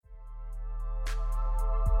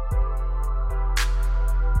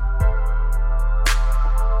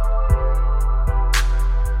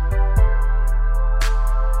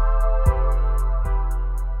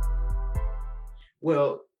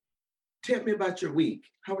Well, tell me about your week.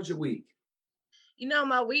 How was your week?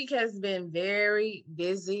 My week has been very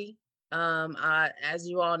busy. As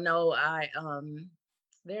you all know,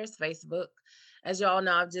 there's Facebook. As you all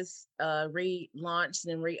know, I've just relaunched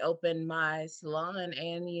and reopened my salon,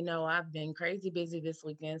 and I've been crazy busy this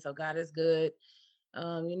weekend. So God is good.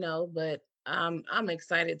 But I'm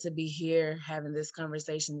excited to be here having this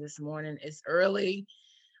conversation this morning. It's early,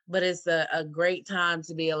 but it's a great time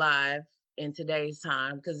to be alive in today's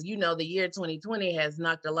time because the year 2020 has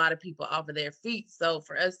knocked a lot of people off of their feet. So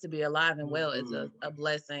for us to be alive and well is Mhm. a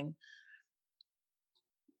blessing.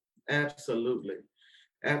 Absolutely.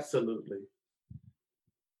 Absolutely.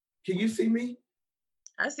 Can you see me?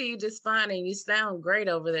 I see you just fine and you sound great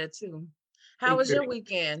over there too. How Thank you was your very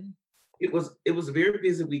weekend? it was a very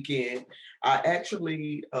busy weekend. I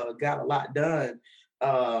actually got a lot done.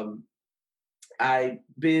 Um, I've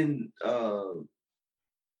been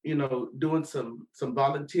doing some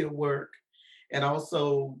volunteer work and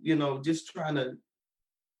also, just trying to,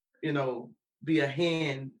 you know, be a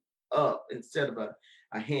hand up instead of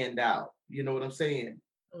a handout. You know what I'm saying?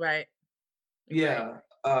 Right, right.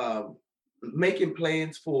 Yeah. Making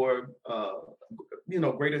plans for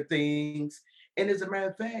greater things. And as a matter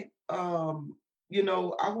of fact, I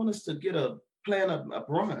want us to get a plan a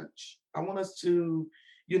brunch. I want us to,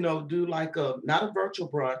 do like a not a virtual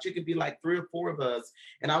brunch. It could be like three or four of us,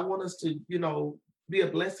 and I want us to, be a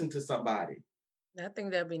blessing to somebody. I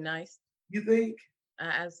think that'd be nice. You think? I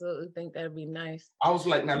absolutely think that'd be nice. I was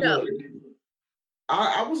like, now You know, look,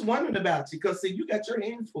 I was wondering about you because see, you got your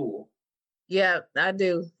hands full. Yeah, I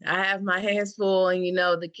do. I have my hands full, and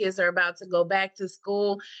the kids are about to go back to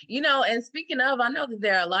school. And speaking of, I know that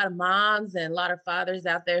there are a lot of moms and a lot of fathers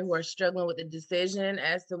out there who are struggling with the decision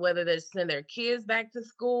as to whether to send their kids back to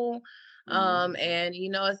school. Mhm. And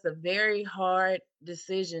it's a very hard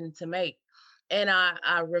decision to make. And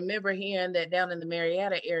I remember hearing that down in the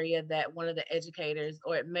Marietta area that one of the educators,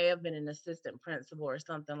 or it may have been an assistant principal or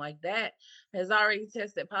something like that, has already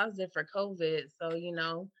tested positive for COVID.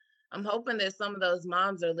 So, I'm hoping that some of those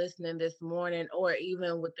moms are listening this morning or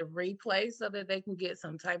even with the replay so that they can get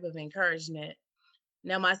some type of encouragement.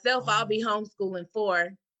 Now, myself, I'll be homeschooling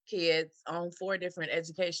four kids on four different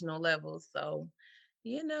educational levels. So,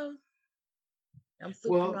 you know, I'm super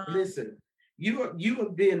Well, mom. listen, you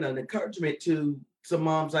have been an encouragement to some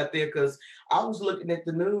moms out there because I was looking at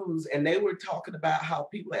the news and they were talking about how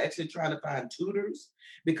people are actually trying to find tutors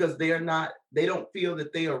because they don't feel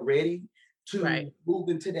that they are ready Right, to move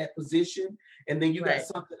into that position. And then you got right.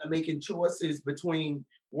 something of making choices between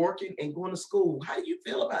working and going to school. How do you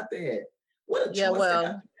feel about that? What a Yeah, choice to have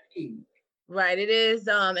well, to make. right. It is.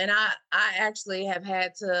 And I actually have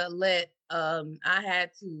had to I had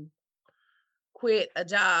to quit a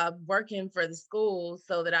job working for the school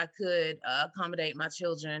so that I could accommodate my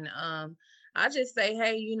children. I just say,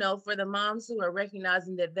 hey, for the moms who are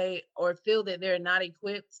recognizing that they or feel that they're not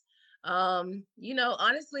equipped,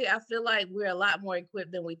 honestly, I feel like we're a lot more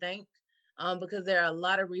equipped than we think because there are a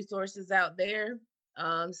lot of resources out there.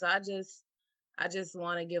 So I just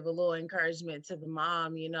want to give a little encouragement to the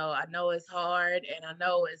mom. I know it's hard and I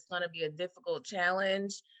know it's going to be a difficult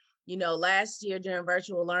challenge. Last year during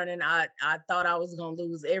virtual learning, I thought I was going to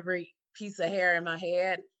lose every piece of hair in my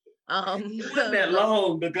head. It wasn't that But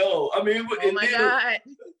long ago. I mean, oh it my literally, God,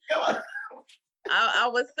 come on. I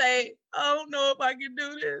would say, I don't know if I can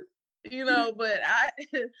do this. But I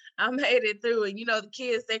I made it through. And the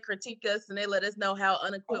kids, they critique us and they let us know how Oh,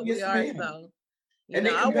 unequipped we yes, are. ma'am. So, And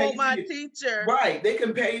they I compare want you to my your teacher. right. They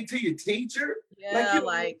compare you to your teacher. Like Yeah, you don't know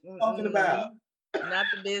what like you're talking about. not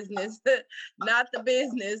the business, not the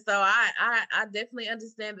business. So I definitely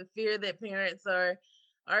understand the fear that parents are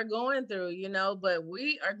going through, but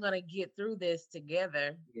we are gonna get through this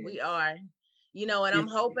together. We Yes. are, and I'm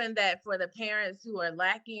Yes. hoping that for the parents who are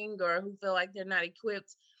lacking or who feel like they're not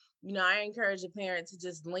equipped, I encourage a parent to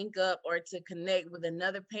just link up or to connect with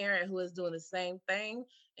another parent who is doing the same thing,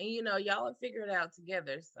 and y'all will figure it out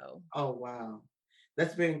together. So Oh, wow.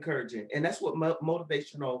 That's very encouraging. And that's what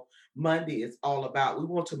Motivational Monday is all about. We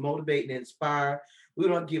want to motivate and inspire. We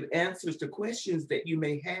want to give answers to questions that you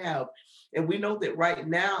may have. And we know that right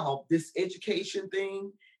now, this education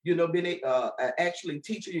thing, being actually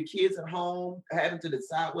teaching your kids at home, having to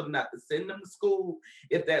decide whether or not to send them to school,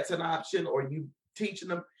 if that's an option, or you teaching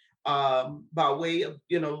them by way of,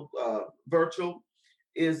 virtual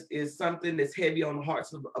is something that's heavy on the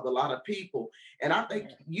hearts of a lot of people. And I think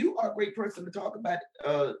right, you are a great person to talk about,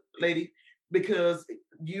 lady, because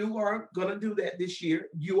you are going to do that this year.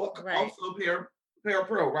 You are right, also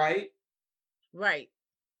parapro, right? right.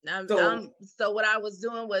 So, So what I was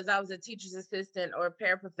doing was I was a teacher's assistant or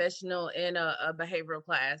paraprofessional in a behavioral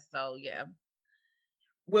class. So yeah.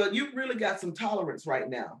 well, you really got some tolerance right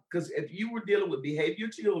now because if you were dealing with behavior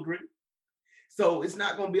children, so it's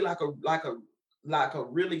not going to be like a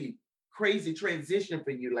really crazy transition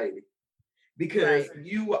for you, lady, because Right.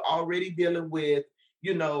 you were already dealing with,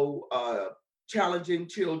 you know, challenging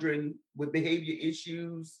children with behavior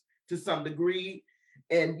issues to some degree.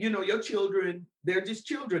 And, you know, your children, they're just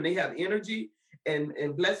children. They have energy. And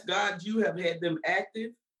bless God, you have had them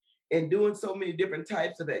active and doing so many different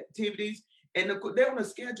types of activities. And they're on a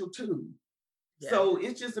schedule too. Yeah. So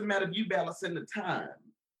it's just a matter of you balancing the time,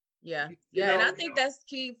 Yeah. you Yeah. And I know? think that's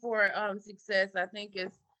key for success. I think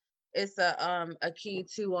it's a key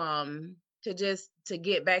to just to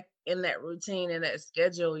get back in that routine and that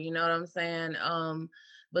schedule, you know what I'm saying?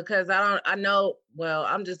 Because I know, well,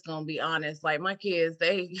 I'm just gonna be honest, like my kids,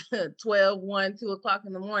 they 12, 1, 2 o'clock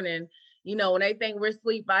in the morning, you know, when they think we're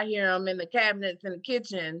asleep, I hear them in the cabinets in the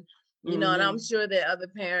kitchen, you know, and I'm Hmm. sure that other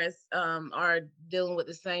parents are dealing with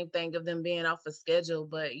the same thing of them being off a schedule.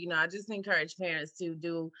 But you know, I just encourage parents to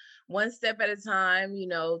do one step at a time, you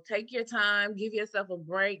know, take your time, give yourself a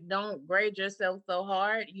break, don't grade yourself so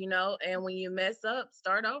hard, you know, and when you mess up,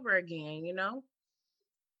 start over again, you know.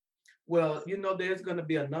 Well, you know, there's going to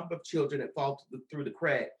be a number of children that fall through the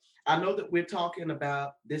crack. I know that we're talking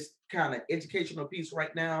about this kind of educational piece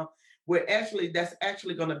right now, where actually that's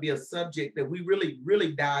actually going to be a subject that we really,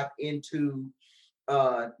 really dive into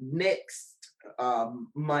next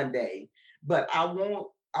Monday. But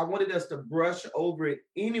I wanted us to brush over it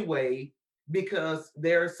anyway because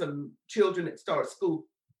there are some children that start school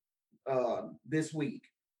this week.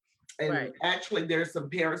 And Right. actually, there's some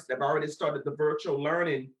parents that have already started the virtual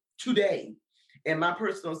learning today. And my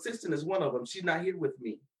personal assistant is one of them. She's not here with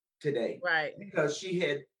me today Right. because she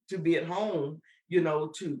had to be at home, you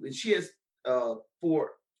know, and she has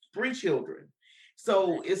for 3 children.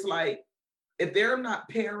 So it's like if there are not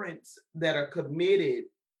parents that are committed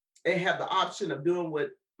and have the option of doing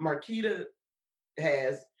what Marquita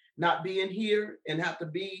has, not being here and have to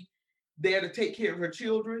be there to take care of her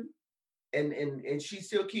children, and she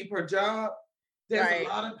still keep her job. There's a Right.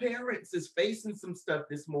 lot of parents is facing some stuff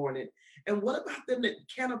this morning. And what about them that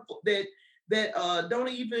can't afford that don't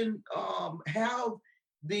even have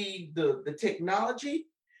the technology?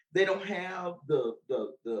 They don't have the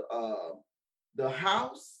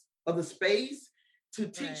house or the space to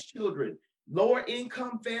Right. teach children. Lower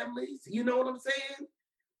income families, you know what I'm saying?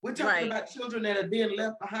 We're talking Right. about children that are being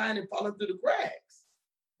left behind and falling through the cracks.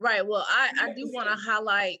 Right. Well, I do want to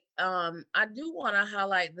highlight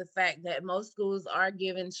the fact that most schools are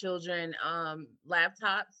giving children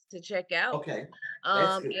laptops to check out. Okay,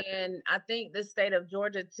 that's good. And I think the state of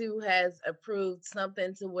Georgia too has approved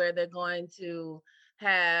something to where they're going to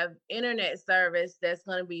have internet service that's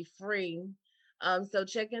going to be free. So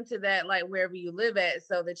check into that, like wherever you live at,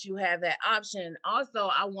 so that you have that option. Also,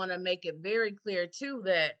 I want to make it very clear too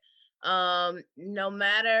that no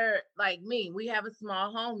matter, like me, we have a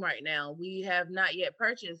small home right now, we have not yet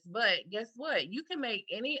purchased, but guess what, you can make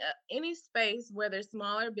any space, whether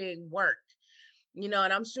small or big, work, you know.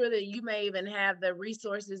 And I'm sure that you may even have the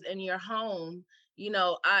resources in your home, you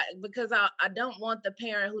know. I don't want the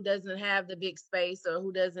parent who doesn't have the big space or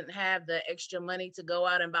who doesn't have the extra money to go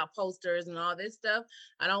out and buy posters and all this stuff.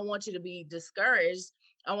 I don't want you to be discouraged.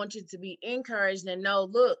 I want you to be encouraged and know,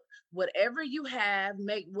 look, whatever you have,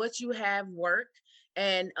 make what you have work.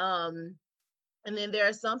 And um and then there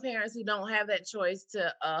are some parents who don't have that choice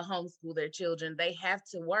to homeschool their children. They have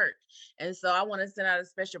to work. And so I want to send out a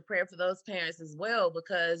special prayer for those parents as well,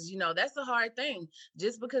 because, you know, that's a hard thing.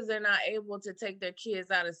 Just because they're not able to take their kids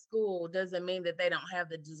out of school doesn't mean that they don't have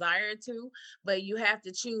the desire to, but you have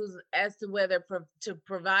to choose as to whether to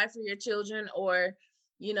provide for your children or,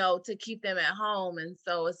 you know, to keep them at home. And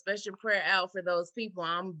so a special prayer out for those people.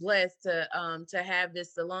 I'm blessed to have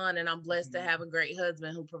this salon, and I'm blessed to Mhm. have a great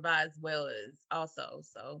husband who provides well as also.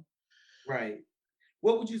 So Right.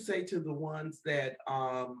 What would you say to the ones that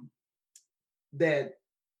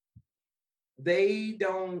they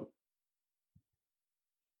don't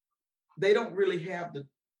they don't really have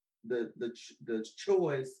the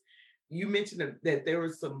choice? You mentioned that there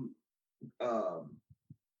were um,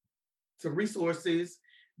 some resources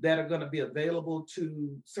that are going to be available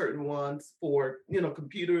to certain ones for, you know,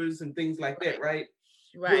 computers and things like that, right,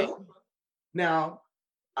 right? right, Well, now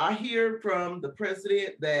I hear from the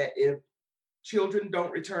president that if children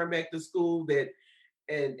don't return back to school, that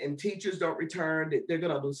and teachers don't return, that they're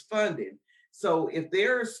going to lose funding. So if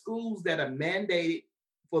there are schools that are mandated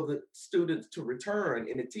for the students to return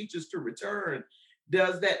and the teachers to return,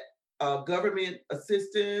 does that government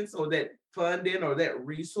assistance or that funding or that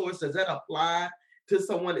resource, does that apply to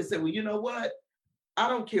someone that said, well, you know what? I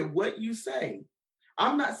don't care what you say.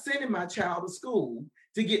 I'm not sending my child to school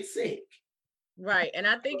to get sick. Right. And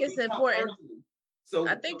I think it's important. So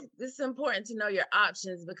I think it's important to know your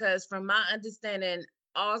options, because from my understanding,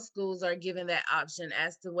 all schools are given that option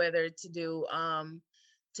as to whether to do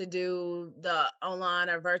the online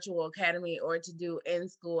or virtual academy or to do in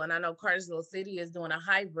school. And I know Cartersville City is doing a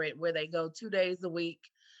hybrid where they go 2 days a week.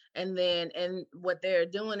 And what they're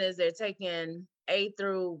doing is they're taking A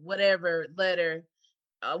through whatever letter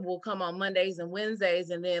will come on Mondays and Wednesdays.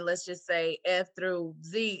 And then let's just say F through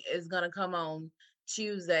Z is going to come on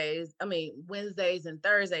Wednesdays and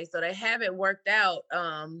Thursdays. So they have it worked out.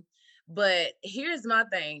 But here's my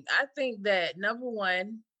thing. I think that number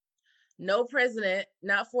one, no president,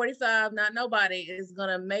 not 45, not nobody is going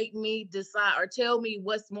to make me decide or tell me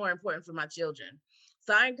what's more important for my children.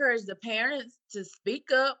 So I encourage the parents to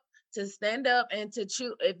speak up, to stand up, and to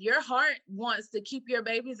choose. If your heart wants to keep your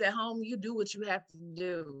babies at home, you do what you have to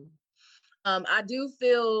do. I do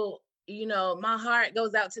feel, my heart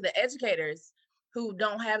goes out to the educators who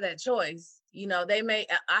don't have that choice.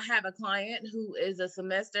 I have a client who is a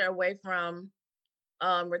semester away from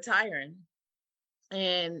retiring.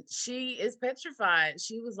 And she is petrified.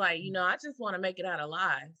 She was like, I just want to make it out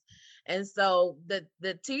alive. And so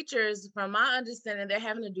the teachers, from my understanding, they're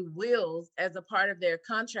having to do wills as a part of their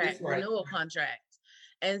contract, renewal contract.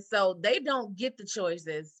 And so they don't get the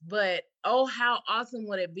choices. But oh, how awesome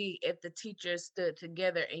would it be if the teachers stood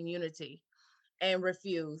together in unity and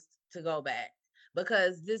refused to go back?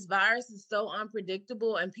 Because this virus is so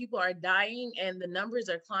unpredictable and people are dying and the numbers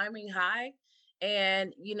are climbing high.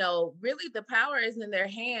 And, really the power is in their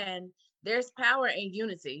hand. There's power in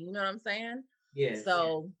unity. You know what I'm saying? Yes.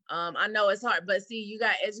 So I know it's hard, but see, you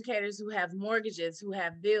got educators who have mortgages, who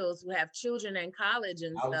have bills, who have children in college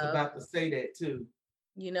and stuff. I was about to say that too.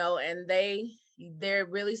 And they're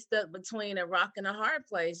really stuck between a rock and a hard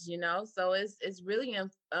place, so it's really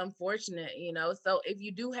unfortunate, so if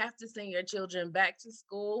you do have to send your children back to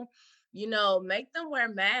school, make them wear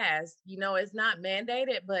masks. It's not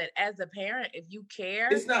mandated, but as a parent, if you care.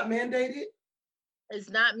 It's not mandated? It's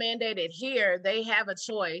not mandated here. They have a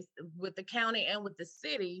choice with the county and with the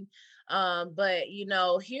city. But,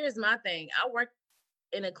 here's my thing. I worked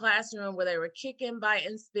in a classroom where they were kicking,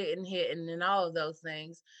 biting, spitting, hitting, and all of those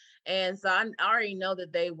things. And so I already know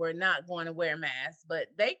that they were not going to wear masks, but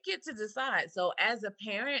they get to decide. So as a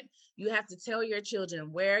parent, you have to tell your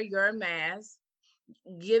children, wear your mask,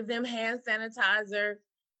 give them hand sanitizer,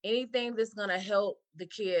 anything that's going to help the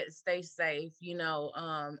kids stay safe,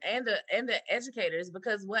 and the educators,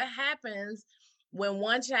 because what happens when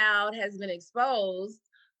one child has been exposed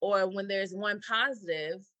or when there's one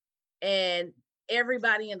positive and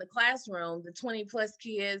everybody in the classroom, the 20 plus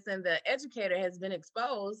kids and the educator has been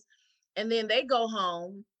exposed, and then they go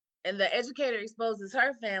home and the educator exposes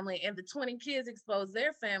her family and the 20 kids expose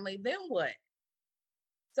their family, then what?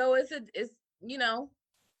 So it's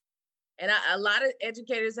and a lot of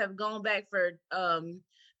educators have gone back for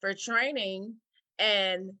training,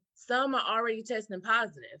 and some are already testing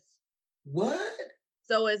positive. What?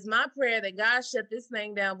 So it's my prayer that God shut this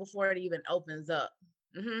thing down before it even opens up.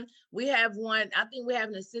 Mm-hmm. We have I think we have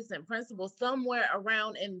an assistant principal somewhere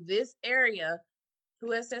around in this area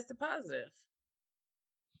who has tested positive.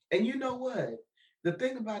 And you know what? The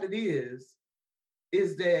thing about it is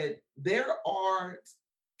that there are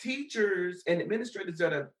teachers and administrators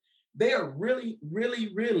they are really,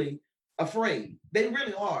 really, really afraid. They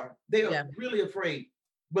really are. They are really afraid.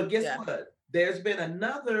 But guess what? There's been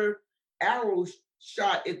another arrow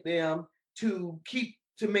shot at them to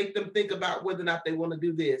make them think about whether or not they want to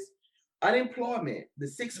do this. Unemployment, the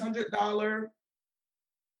 $600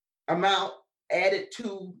 amount added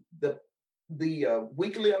to the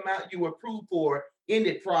weekly amount you approved for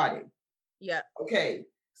ended Friday. Yeah. Okay.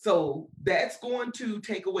 So that's going to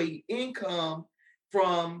take away income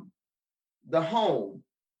from the home.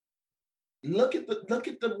 Look at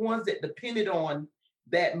the ones that depended on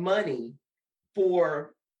that money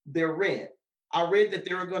for their rent. I read that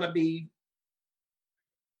there are going to be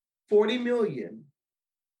 40 million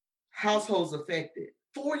households affected.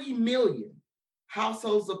 40 million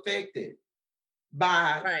households affected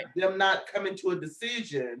by them not coming to a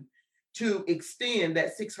decision to extend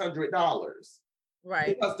that $600. Right.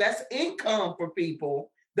 Because that's income for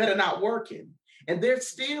people that are not working. And they're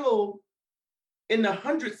still in the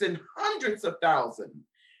hundreds and hundreds of thousands,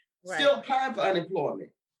 still applying for unemployment.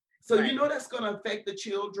 So that's going to affect the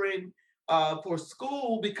children for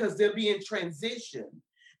school because they'll be in transition.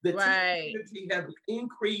 The community have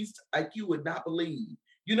increased like you would not believe.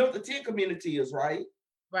 You know what the tent community is, right?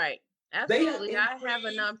 Right. They have Absolutely. I have a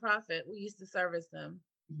increased, nonprofit. We used to service them.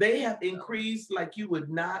 they have increased like you would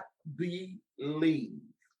not believe.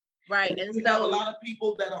 Right. And And you have a so, lot of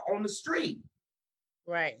people that are on the street.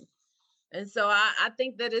 right. And so I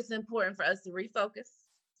think that it's important for us to refocus,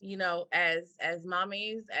 as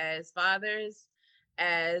mommies, as fathers,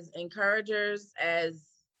 as encouragers, as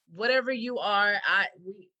whatever you are,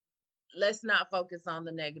 we let's not focus on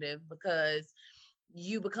the negative, because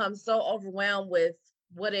you become so overwhelmed with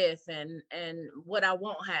what if and what I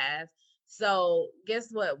won't have. So guess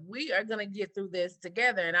what? We are gonna get through this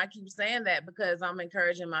together. And I keep saying that because I'm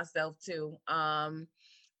encouraging myself too.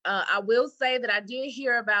 I will say that I did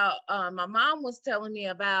hear about, my mom was telling me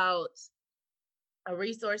about a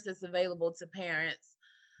resource that's available to parents,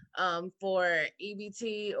 for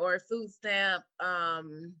EBT or food stamp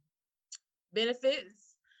benefits.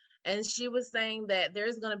 And she was saying that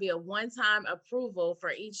there's going to be a one-time approval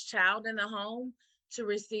for each child in the home to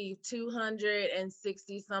receive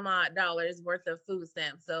 260 some odd dollars worth of food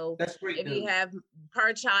stamps. So That's great if you news. have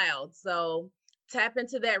per child, so tap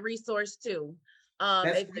into that resource too.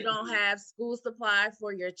 That's If you great don't news. have school supply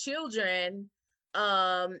for your children,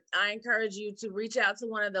 I encourage you to reach out to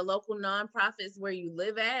one of the local nonprofits where you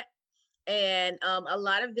live at. And a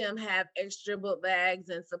lot of them have extra book bags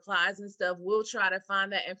and supplies and stuff. We'll try to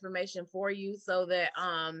find that information for you so that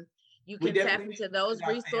you We can tap definitely need into to put those it out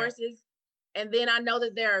there. resources. And then I know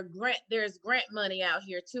that there's grant money out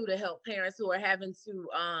here too to help parents who are having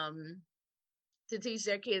to teach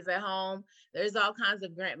their kids at home. There's all kinds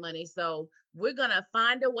of grant money. So we're gonna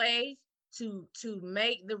find a way to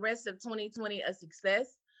make the rest of 2020 a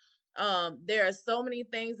success. There are so many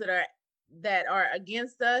things that are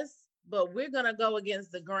against us, but we're gonna go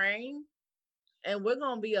against the grain, and we're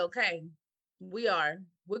gonna be okay. We are.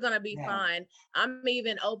 We're gonna be Yeah. fine. I'm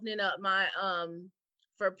even opening up my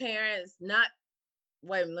for parents. Not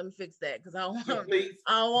wait. Let me fix that because Yeah, please.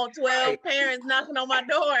 I don't want Right. 12 parents knocking on my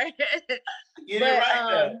door. Get it But right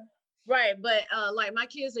there. right, but like my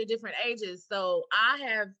kids are different ages, so I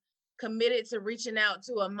have committed to reaching out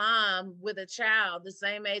to a mom with a child the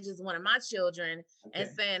same age as one of my children and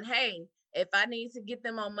Okay. saying, hey, if I need to get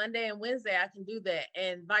them on Monday and Wednesday, I can do that,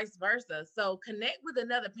 and vice versa. So connect with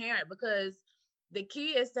another parent, because the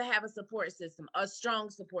key is to have a support system, a strong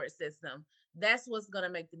support system. That's what's going to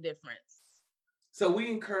make the difference. So we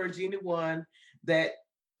encourage anyone that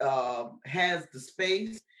has the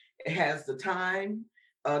space, has the time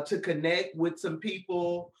to connect with some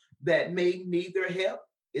people that may need their help.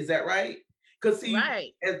 Is that right? Because see,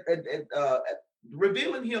 Right, at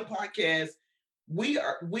Revealing Him podcast, we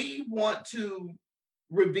want to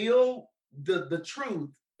reveal the truth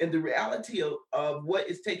and the reality of what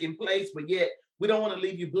is taking place, but yet we don't want to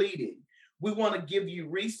leave you bleeding. We want to give you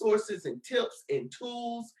resources and tips and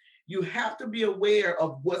tools. You have to be aware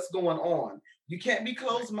of what's going on. You can't be right,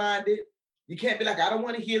 closed-minded. You can't be like, I don't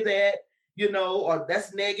want to hear that, or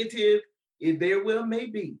that's negative. It very well may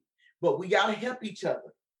be, but we got to help each other.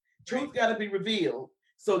 right, Truth got to be revealed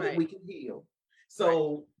so that right, we can heal. right,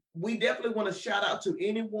 So we definitely want to shout out to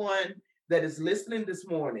anyone that is listening this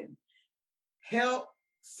morning. Help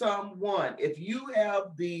someone. If you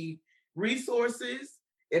have the resources,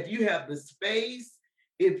 if you have the space,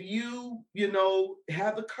 if you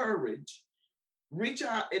have the courage, reach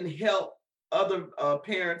out and help other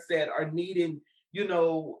parents that are needing,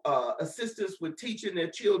 assistance with teaching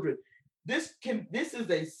their children. This is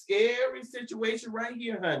a scary situation right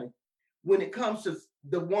here, honey. When it comes to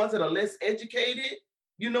the ones that are less educated,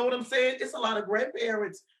 you know what I'm saying? It's a lot of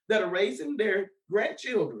grandparents that are raising their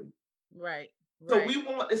grandchildren. right, So right, we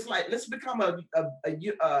want, it's like, let's become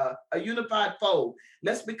a unified fold.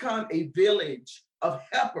 Let's become a village of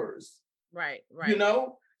helpers, right, you right,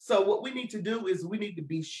 know? So what we need to do is we need to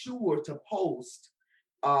be sure to post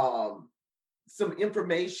um, some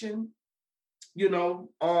information,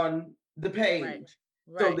 on the right, page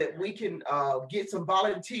so right, that we can get some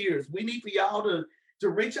volunteers. We need for y'all to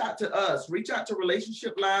reach out to us, reach out to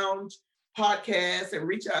Relationship Lounge podcast, and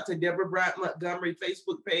reach out to Deborah Bryant Montgomery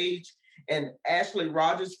Facebook page and Ashley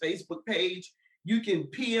Rogers Facebook page. You can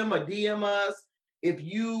PM or DM us if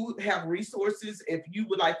you have resources, if you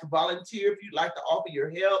would like to volunteer, if you'd like to offer your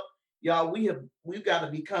help. Y'all, we've got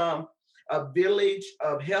to become a village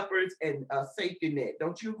of helpers and a safety net.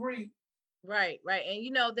 Don't you agree? right, right.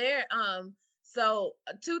 And there, so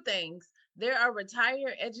two things. There are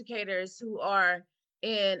retired educators who are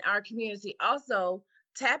in our community. Also,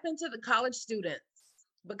 tap into the college students,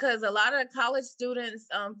 because a lot of college students,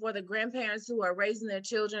 for the grandparents who are raising their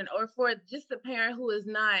children, or for just the parent who is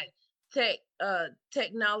not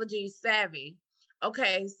technology savvy,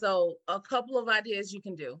 Okay, so a couple of ideas you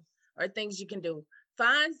can do or things you can do.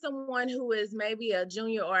 Find someone who is maybe a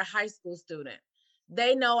junior or a high school student.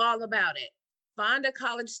 They know all about it. Find a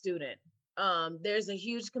college student. There's a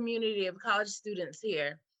huge community of college students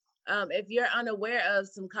here. If you're unaware of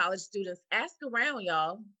some college students, ask around,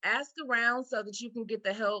 y'all. Ask around so that you can get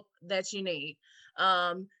the help that you need.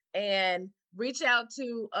 And reach out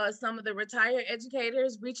to some of the retired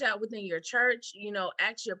educators, reach out within your church,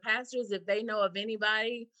 ask your pastors if they know of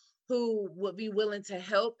anybody who would be willing to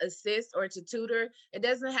help, assist, or to tutor. It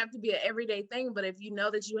doesn't have to be an everyday thing, but if you know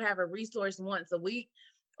that you have a resource once a week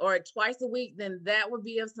or twice a week, then that would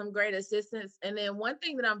be of some great assistance. And then one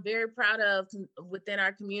thing that I'm very proud of within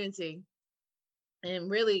our community and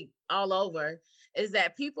really all over is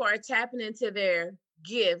that people are tapping into their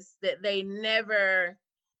gifts that they never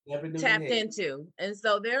Never knew tapped they had. into. And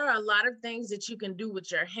so there are a lot of things that you can do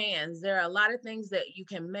with your hands. There are a lot of things that you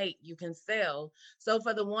can make, you can sell. So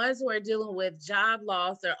for the ones who are dealing with job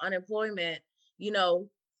loss or unemployment,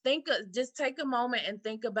 just take a moment and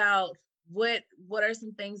think about what are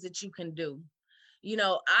some things that you can do.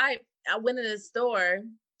 I went in a store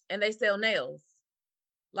and they sell nails.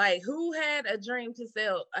 Like, who had a dream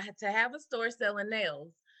to have a store selling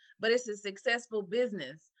nails? But it's a successful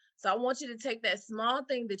business. So I want you to take that small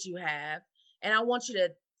thing that you have, and I want you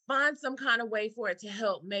to find some kind of way for it to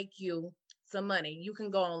help make you some money. You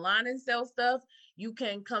can go online and sell stuff. You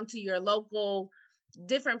can come to your local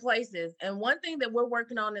different places. And one thing that we're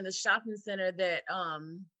working on in the shopping center that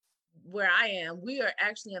where I am, we are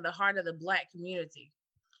actually in the heart of the Black community.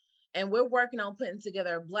 And we're working on putting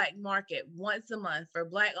together a Black market once a month for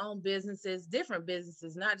Black owned businesses, different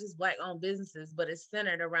businesses, not just Black owned businesses, but it's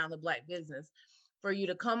centered around the Black business. For you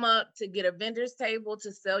to come up, to get a vendor's table,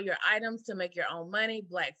 to sell your items, to make your own money,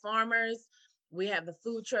 Black farmers. We have the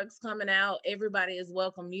food trucks coming out. Everybody is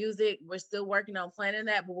welcome music. We're still working on planning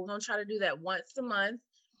that, but we're going to try to do that once a month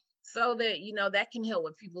so that, that can help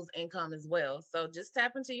with people's income as well. So just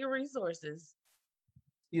tap into your resources.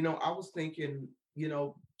 I was thinking,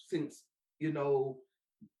 since, you know,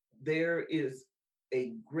 there is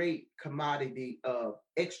a great commodity of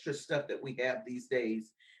extra stuff that we have these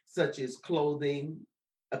days, such as clothing,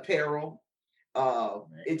 apparel.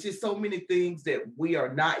 It's just so many things that we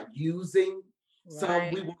are not using. Some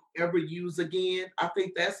we Right. won't ever use again. I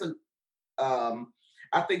think that's an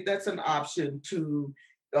option to,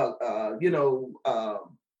 uh, uh, you know, uh,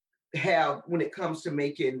 have when it comes to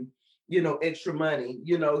making, extra money.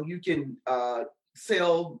 You can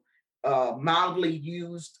sell mildly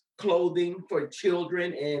used clothing for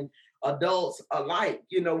children and adults alike.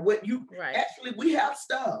 What you Right. actually we have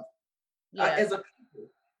stuff Yeah. as a people.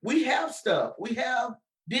 We have stuff. We have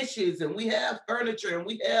dishes and we have furniture and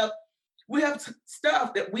we have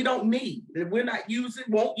stuff that we don't need, that we're not using,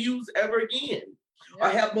 won't use ever again, or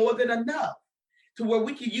Yep. have more than enough to where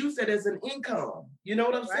we can use that as an income. You know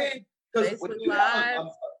what I'm Right. saying? Because when Facebook Live.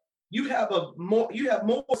 you have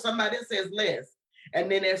more, somebody that says less, and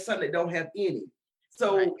then there's some that don't have any. Right.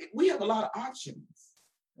 So we have a lot of options.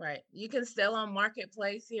 Right. You can sell on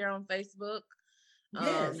Marketplace here on Facebook.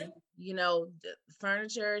 Yes.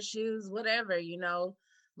 Furniture, shoes, whatever,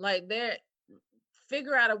 like there,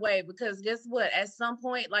 figure out a way, because guess what? At some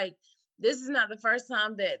point, like, this is not the first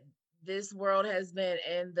time that this world has been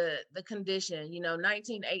in the condition.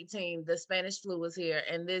 1918, the Spanish flu was here,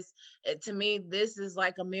 and to me, this is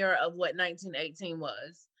like a mirror of what 1918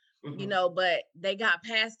 was. Hmm. But they got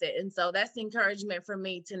past it, and so that's the encouragement for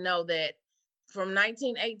me to know that from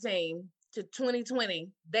 1918 to 2020,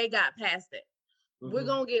 they got past it. We're Hmm.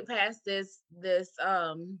 gonna get past this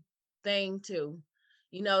thing too.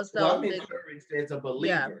 Well, So I'm encouraged as a yeah,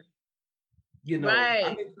 believer. I'm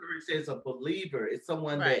right, encouraged as a believer, as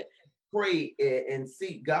someone right, that pray and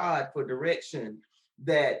seek God for direction,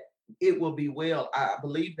 that it will be well. I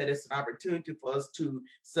believe that it's an opportunity for us to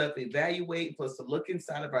self-evaluate, for us to look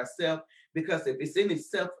inside of ourselves, because if it's any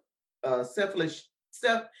selfish,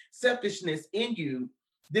 selfishness in you,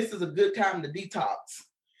 this is a good time to detox,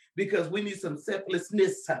 because we need some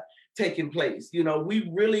selflessness taking place.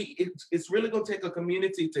 It's really going to take a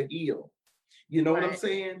community to heal. You know what I'm right,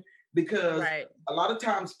 saying? Because right. a lot of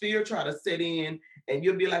times fear try to set in, and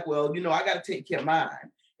you'll be like, well, I got to take care of mine,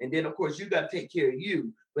 and then of course you got to take care of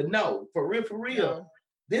you. But no, for real, No,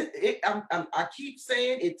 I keep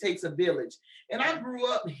saying it takes a village, and I yeah, grew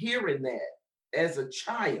up hearing that as a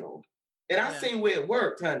child, and I yeah, seen where it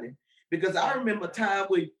worked, honey. Because I yeah, remember a time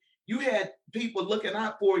when you had people looking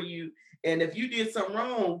out for you, and if you did something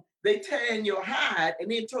wrong, they tear in your hide and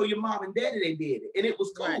then told your mom and daddy they did it, and it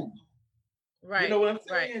was right, cool. You right, know what I'm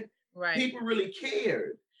right, saying? right, People really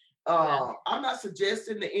cared. Yeah. I'm not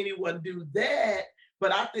suggesting that anyone do that,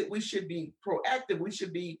 but I think we should be proactive. We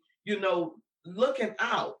should be, looking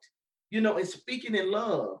out, and speaking in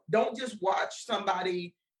love. Don't just watch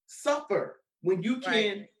somebody suffer when you Right.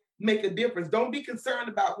 can make a difference. Don't be concerned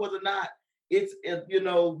about whether or not you're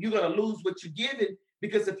going to lose what you're giving,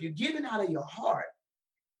 because if you're giving out of your heart,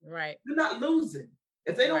 Right. you're not losing.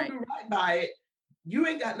 If they don't Right. do right by it, you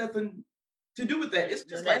ain't got nothing to do with that. It's Then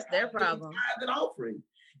just like that's their giving problem. tithe and offering.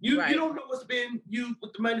 You Right. don't know what's been used,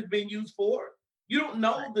 what the money's being used for. You don't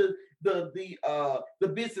Right. know the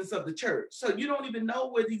business of the church, so you don't even know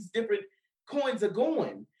where these different coins are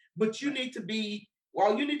going. But you Right. need to be,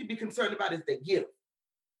 all you need to be concerned about is the gift.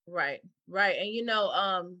 Right. Right. And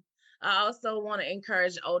I also want to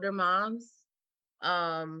encourage older moms,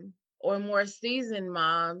 or more seasoned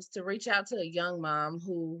moms to reach out to a young mom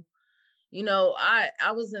who,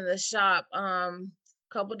 I was in the shop a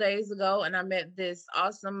couple days ago, and I met this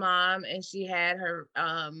awesome mom, and she had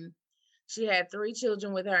 3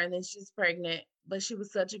 children with her, and then she's pregnant, but she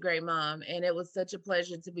was such a great mom, and it was such a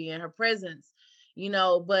pleasure to be in her presence.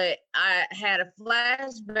 But I had a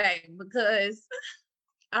flashback because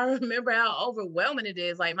I remember how overwhelming it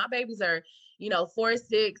is. Like, my babies are, 4,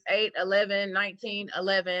 6, 8, 11, 19,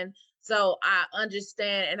 11. So I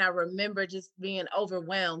understand, and I remember just being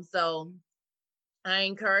overwhelmed. So I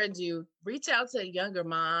encourage you, reach out to a younger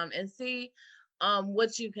mom and see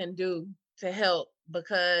what you can do to help,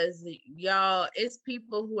 because y'all, it's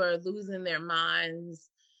people who are losing their minds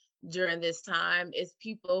during this time. It's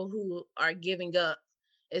people who are giving up.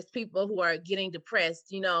 It's people who are getting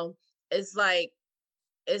depressed. It's like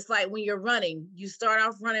it's like when you're running, you start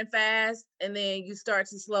off running fast and then you start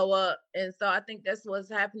to slow up. And so I think that's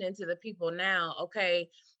what's happening to the people now. Okay,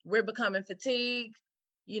 we're becoming fatigued.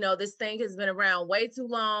 This thing has been around way too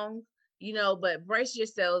long, but brace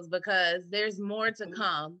yourselves because there's more to Absolutely.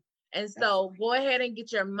 come. And so Absolutely. go ahead and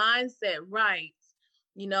get your mindset right.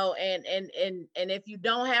 And if you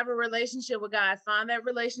don't have a relationship with God, find that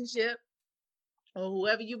relationship or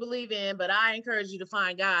whoever you believe in. But I encourage you to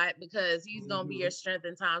find God, because He's going to be your Mhm. strength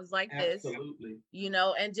in times like this. Absolutely.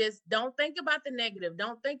 And just don't think about the negative.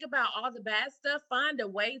 Don't think about all the bad stuff. Find a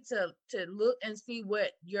way to look and see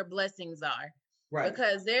what your blessings are, Right.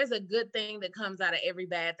 because there's a good thing that comes out of every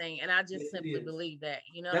bad thing. And I just Yes, it simply is. believe that.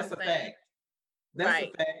 You know what That's I'm a saying? fact. That's a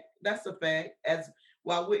Right. fact. That's a fact. As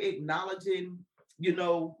while we're acknowledging,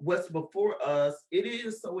 what's before us, it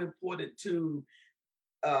is so important to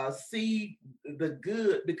see the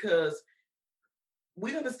good, because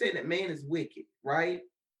we understand that man is wicked, right?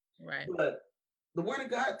 Right. But the word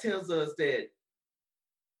of God tells us that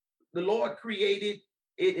the Lord created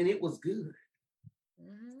it and it was good.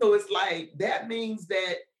 Hmm. So it's like that means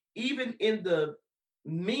that even in the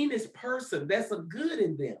meanest person, that's a good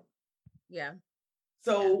in them. Yeah. Yeah.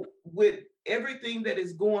 So with everything that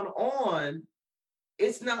is going on,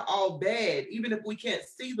 it's not all bad, even if we can't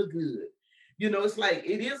see the good. It's like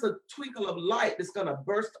it is a twinkle of light that's going to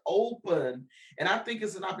burst open. And I think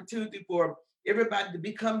it's an opportunity for everybody to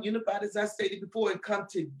become unified, as I stated before, and come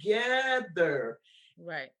together.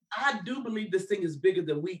 Right. I do believe this thing is bigger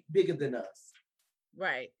than us.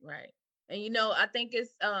 Right, right. And I think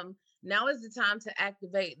it's now is the time to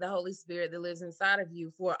activate the Holy Spirit that lives inside of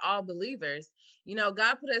you for all believers.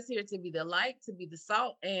 God put us here to be the light, to be the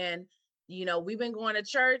salt. And we've been going to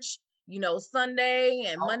church, Sunday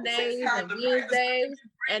and Also, it's Mondays time and to practice what Wednesdays. you've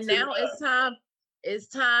And been preaching. now it's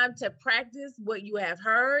time to practice what you have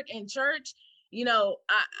heard in church.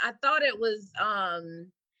 I thought it was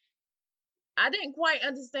I didn't quite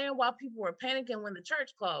understand why people were panicking when the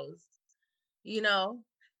church closed, you know?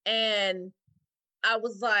 And I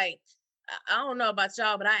was like, I don't know about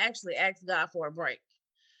y'all, but I actually asked God for a break.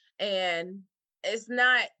 And it's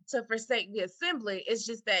not to forsake the assembly. It's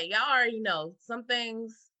just that y'all already know some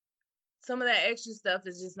things, some of that extra stuff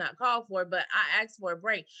is just not called for. But I asked for a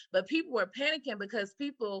break. But people were panicking because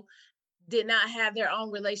people did not have their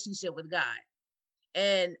own relationship with God.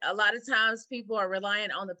 And a lot of times people are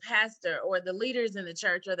relying on the pastor or the leaders in the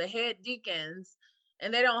church or the head deacons,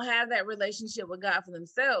 and they don't have that relationship with God for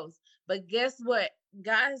themselves. But guess what?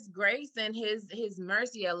 God's grace and his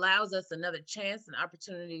mercy allows us another chance and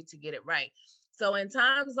opportunity to get it right. So in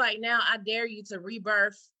times like now, I dare you to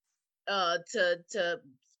rebirth, to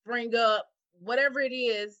spring up whatever it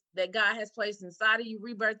is that God has placed inside of you,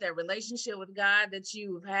 rebirth that relationship with God that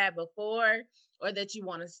you've had before or that you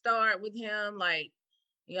want to start with him. Like,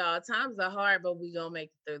 y'all, times are hard, but we gonna make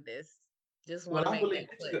it through this. Just want Well, to I make believe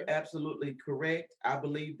that that you're clear. absolutely correct. I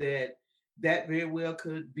believe that that very well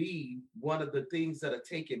could be one of the things that are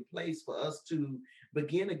taking place for us to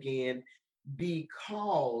begin again.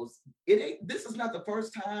 because it ain't, this is not the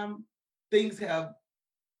first time things have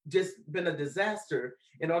just been a disaster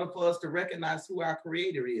in order for us to recognize who our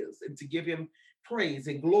creator is and to give him praise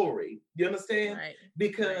and glory. You understand? Right. Right.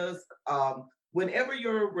 Because whenever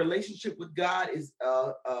your relationship with God is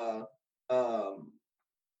um,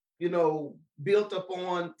 built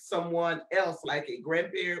upon someone else, like a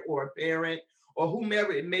grandparent or a parent or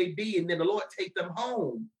whomever it may be, and then the Lord take them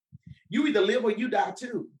home, you either live or you die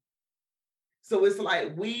too. So it's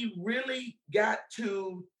like we really got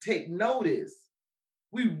to take notice.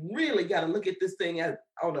 We really got to look at this thing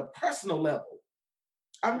on a personal level.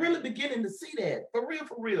 I'm really beginning to see that for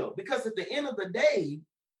real, because at the end of the day,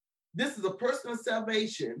 this is a personal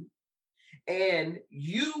salvation, and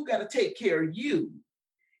you got to take care of you.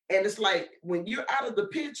 And it's like when you're out of the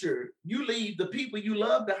picture, you leave the people you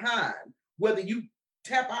love behind, whether you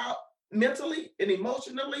tap out mentally and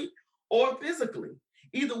emotionally or physically.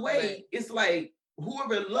 Either way, Right. it's like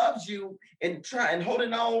whoever loves you and try and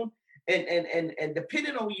holding on and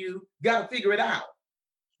depending on you, got to figure it out.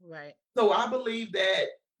 Right. So I believe that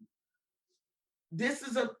this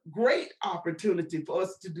is a great opportunity for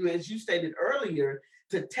us to do, as you stated earlier,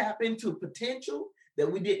 to tap into potential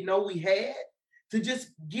that we didn't know we had, to just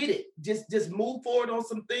get it, just move forward on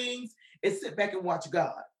some things and sit back and watch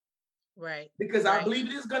God. Right. Because I Right. believe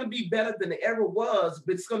it is going to be better than it ever was,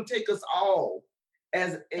 but it's going to take us all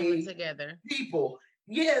as Coming a together. people.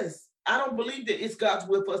 Yes, I don't believe that it's God's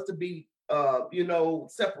will for us to be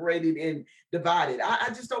separated and divided. I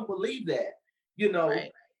just don't believe that. You know,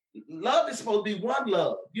 Right. love is supposed to be one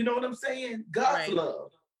love. You know what I'm saying? God's Right.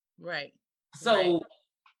 love. Right. Right. So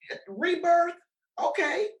rebirth,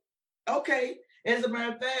 okay, okay. As a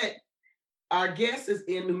matter of fact, our guest is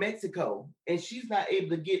in New Mexico and she's not able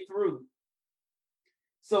to get through.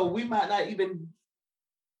 So we might not even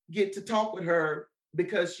get to talk with her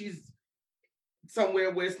because she's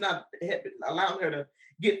somewhere where it's not allowing her to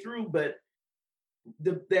get through. But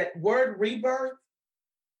that word rebirth,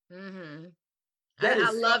 Mm-hmm. that I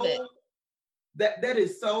is love it. so that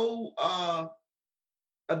is so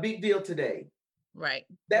a big deal today. Right.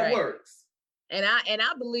 That Right. works. And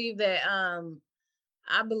I believe that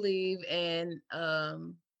I believe in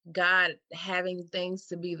God having things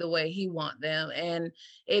to be the way he want them. And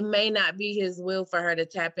it may not be his will for her to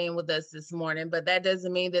tap in with us this morning, but that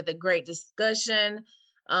doesn't mean that the great discussion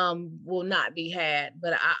will not be had.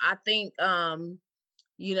 But I think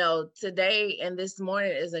today and this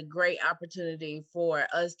morning is a great opportunity for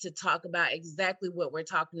us to talk about exactly what we're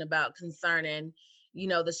talking about concerning,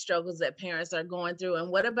 the struggles that parents are going through. And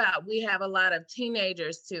what about, we have a lot of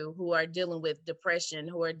teenagers too, who are dealing with depression,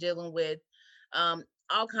 who are dealing with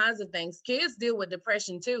all kinds of things. Kids deal with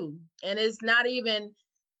depression too. And it's not even,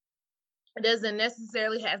 it doesn't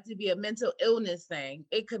necessarily have to be a mental illness thing.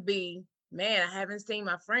 It could be, man, I haven't seen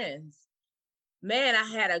my friends. Man, I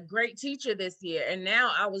had a great teacher this year, and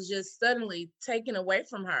now I was just suddenly taken away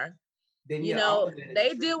from her. Then yeah, all of that is They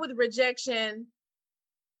true. deal with rejection.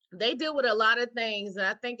 They deal with a lot of things. And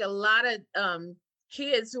I think a lot of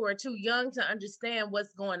kids who are too young to understand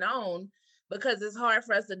what's going on, because it's hard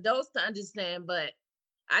for us adults to understand. But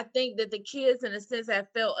I think that the kids, in a sense, have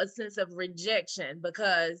felt a sense of rejection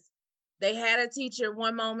because they had a teacher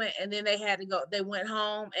one moment and then they went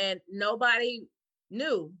home and nobody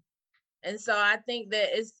knew. And so I think that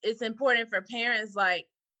it's important for parents. Like,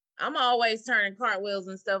 I'm always turning cartwheels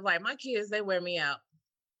and stuff. Like, my kids, they wear me out.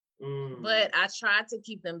 But I try to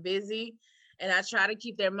keep them busy and I try to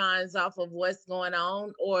keep their minds off of what's going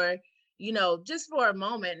on, or, just for a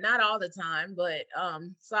moment, not all the time. But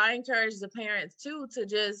so I encourage the parents too to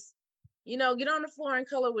just, get on the floor and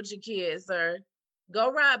color with your kids, or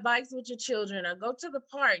go ride bikes with your children, or go to the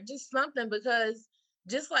park, just something, because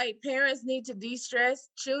just like parents need to de-stress,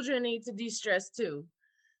 children need to de-stress too.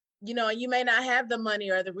 You may not have the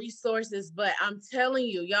money or the resources, but I'm telling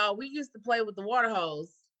you, y'all, we used to play with the water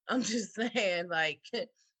hose. I'm just saying, like,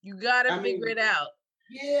 you got to I figure mean, it out.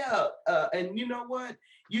 yeah, and you know what?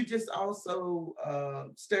 You just also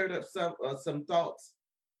stirred up some thoughts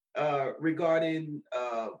regarding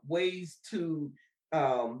ways to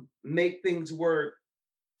make things work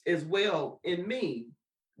as well in me,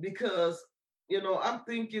 because I'm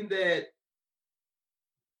thinking that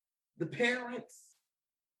the parents,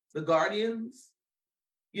 the guardians,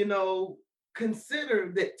 you know,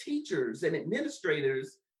 consider that teachers and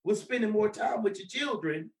administrators were spending more time with your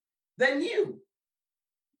children than you.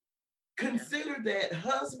 Yeah. Consider that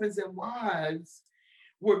husbands and wives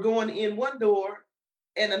were going in one door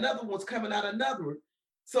and another one's coming out another.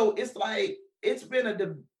 So it's like it's been a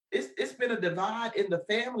divide in the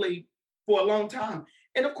family for a long time.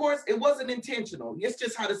 And of course, it wasn't intentional. It's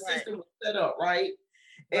just how the Right. system was set up, right?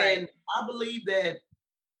 Right. And I believe that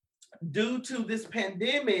due to this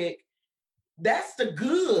pandemic, that's the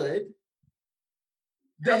good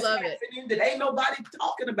I that's love it. happening that ain't nobody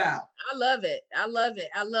talking about. I love it. I love it.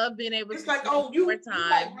 I love being able It's to like, spend oh, more you like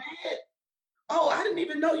time. red? Oh, I didn't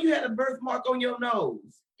even know you had a birthmark on your nose.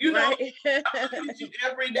 Right. I'm looking at you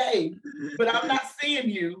every day, but I'm not seeing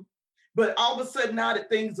you. But all of a sudden, now that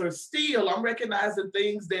things are still, I'm recognizing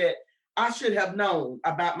things that I should have known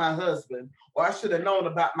about my husband, or I should have known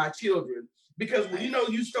about my children. Because when Right.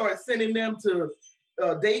 you start sending them to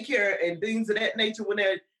daycare and things of that nature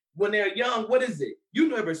when they're young, what is it? You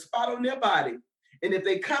know every spot on their body, and if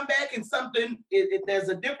they come back and something, if there's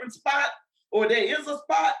a different spot or there is a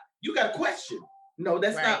spot, you got a question. No,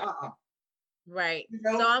 that's not. Right. Right. You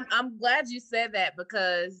So know, I'm glad you said that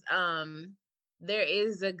because there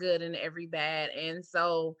is a good in every bad. And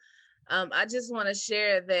so I just want to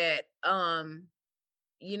share that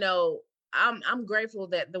you know, I'm grateful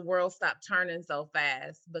that the world stopped turning so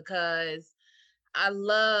fast because I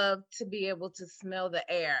love to be able to smell the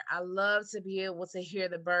air. I love to be able to hear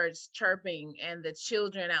the birds chirping and the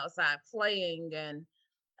children outside playing. And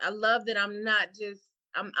I love that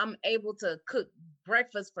I'm able to cook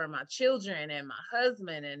breakfast for my children and my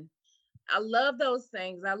husband. And I love those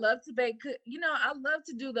things. I love to bake, I love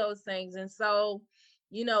to do those things. And so,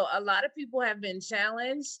 a lot of people have been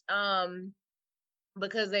challenged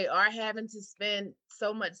because they are having to spend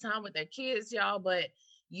so much time with their kids, y'all. But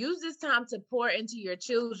use this time to pour into your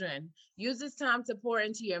children. Use this time to pour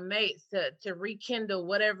into your mates to rekindle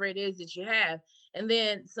whatever it is that you have. And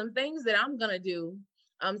then some things that I'm gonna do,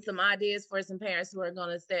 some ideas for some parents who are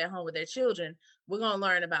gonna stay at home with their children. We're gonna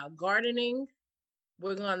learn about gardening.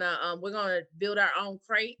 We're gonna build our own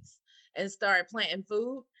crates and start planting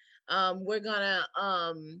food. We're gonna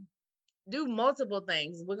do multiple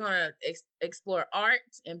things. We're going to explore art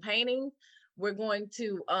and painting. We're going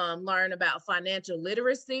to learn about financial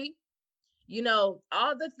literacy. All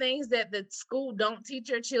the things that the school don't teach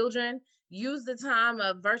your children. Use the time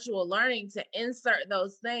of virtual learning to insert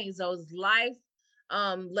those things, those life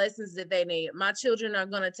lessons that they need. My children are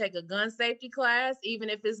going to take a gun safety class, even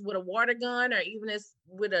if it's with a water gun or even if it's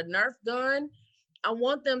with a Nerf gun. I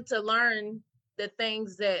want them to learn the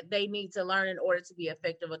things that they need to learn in order to be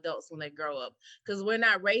effective adults when they grow up. Because we're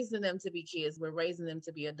not raising them to be kids, we're raising them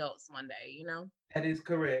to be adults one day. that is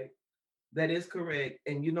correct. That is correct.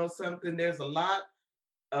 And you know something? There's of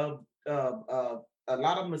a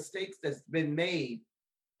lot of mistakes that's been made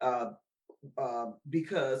uh,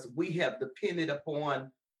 because we have depended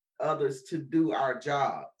upon others to do our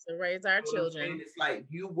job. To raise our You know what I'm saying? children. It's like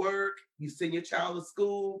you work, you send your child to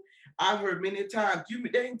school. I've heard many times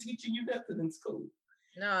they ain't teaching you nothing in school.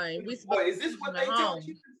 No, and we supposed Boy, is to this teach what them at they taught you home.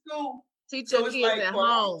 in school? Teach your So it's kids like at for a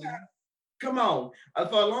long time, home. come on,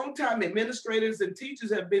 for a long time, administrators and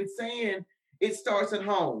teachers have been saying it starts at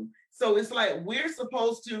home. So it's like we're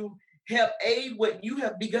supposed to help aid what you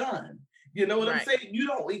have begun. You know what I'm Right. saying? You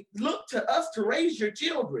don't look to us to raise your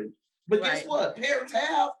children. But guess Right. what? Parents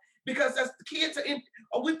have, because that's the kids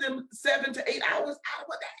are with them 7 to 8 hours out of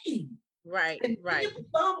a day. Right. And Right. even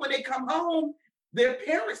some, when they come home, their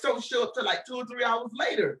parents don't show up till like 2 or 3 hours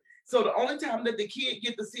later. So the only time that the kid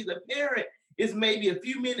get to see the parent is maybe a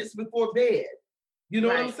few minutes before bed. You know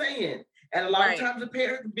what I'm Right. saying? And a lot of Right. times the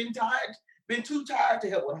parents have been tired, been too tired to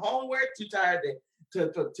help with homework, too tired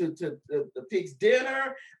to fix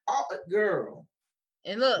dinner. Oh, girl,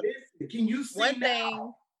 And look, listen, can you see one now?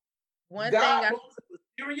 thing, one thing God I moves in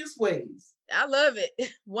mysterious ways. I love it.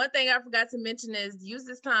 One thing I forgot to mention is use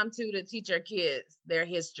this time too to teach your kids their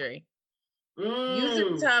history. Use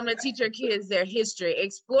this Mm. time to teach your kids their history.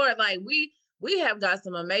 Explore it. Like we have got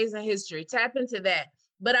some amazing history. Tap into that.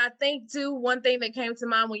 But I think too, one thing that came to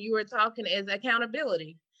mind when you were talking is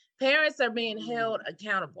accountability. Parents are being held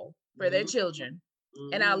accountable for their Mm-hmm. children.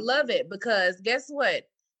 And I Mm-hmm. love it because guess what?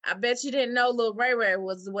 I bet you didn't know Lil Ray Ray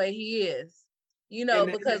was the way he is.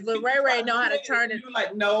 And Because then Lil people Ray Ray try to know how to say it, turn and it, you're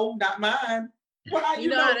like, no, not mine. Well, how you you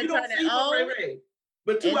know how know? to You don't turn it see no Ray on Ray,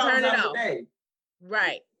 but two and hours turn it out of the off. day.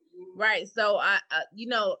 Right. Right. So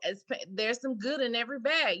there's some good in every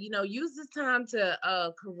bad. Use this time to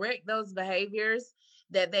correct those behaviors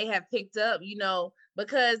that they have picked up,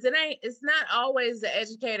 because it's not always the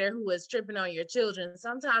educator who is tripping on your children.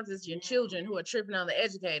 Sometimes it's your children who are tripping on the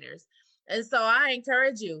educators. And so I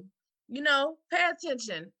encourage you, pay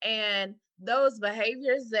attention, and those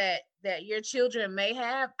behaviors that your children may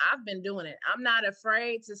have, I've been doing it. I'm not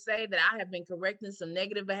afraid to say that I have been correcting some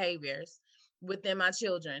negative behaviors within my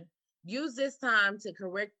children. use this time to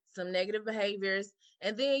correct some negative behaviors.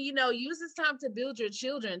 And then, use this time to build your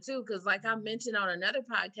children too. Cause like I mentioned on another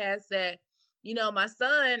podcast that, my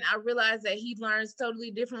son, I realized that he learns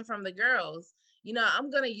totally different from the girls. I'm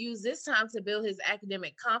going to use this time to build his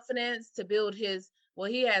academic confidence, to build he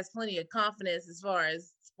has plenty of confidence as far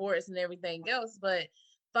as sports and everything else, but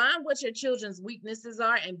find what your children's weaknesses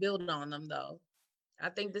are and build on them though. I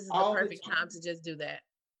think this is the perfect time to just do that.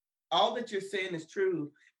 All that you're saying is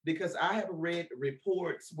true, because I have read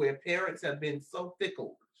reports where parents have been so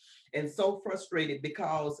fickle and so frustrated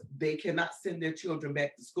because they cannot send their children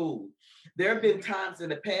back to school. There have been times in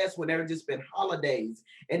the past when there have just been holidays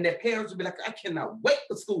and their parents would be like, I cannot wait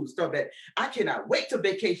for school to start back. I cannot wait till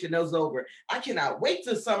vacation is over. I cannot wait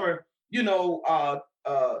till summer,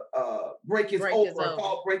 break is over,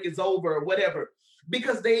 fall break is over, or whatever,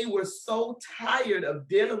 because they were so tired of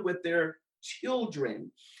dealing with their children.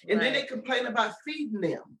 And then they complain about feeding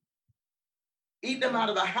them, eating them out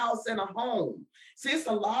of the house and a home. See, it's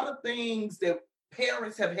a lot of things that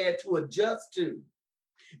parents have had to adjust to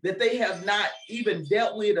that they have not even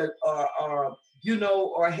dealt with or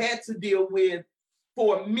had to deal with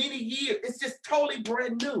for many years. It's just totally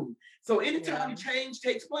brand new. So anytime change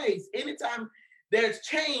takes place, anytime there's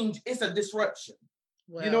change, it's a disruption.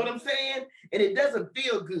 Well, you know what I'm saying? And it doesn't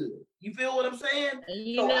feel good. You feel what I'm saying?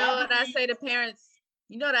 And I say to parents,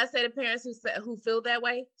 who feel that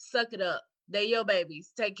way? Suck it up. They're your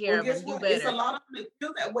babies. Take care of them. Do better. It's a lot of them that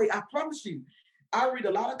feel that way. I promise you. I read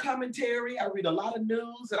a lot of commentary. I read a lot of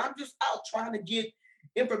news, and I'm just out trying to get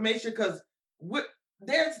information because we're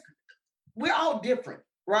all different,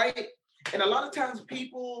 right? And a lot of times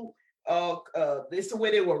people, it's the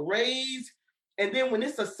way they were raised. And then when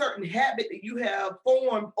it's a certain habit that you have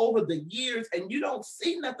formed over the years and you don't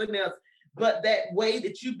see nothing else but that way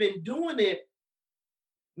that you've been doing it,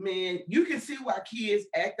 man, you can see why kids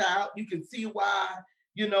act out. You can see why,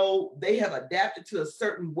 they have adapted to a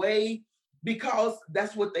certain way because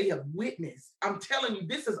that's what they have witnessed. I'm telling you,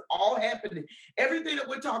 this is all happening. Everything that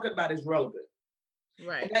we're talking about is relevant.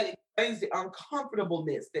 Right. And that explains the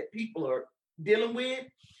uncomfortableness that people are dealing with.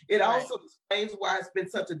 It also explains why it's been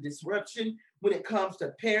such a disruption when it comes to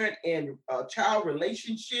parent and child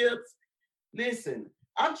relationships. Listen,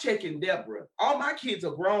 I'm checking Deborah. All my kids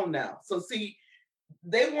are grown now. So see,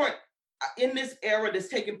 they weren't in this era that's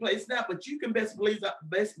taking place now, but you can best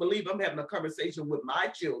believe I'm having a conversation with my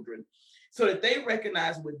children so that they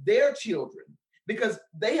recognize with their children, because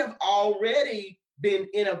they have already been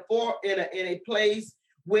in a place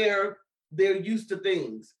where they're used to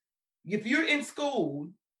things. If you're in school,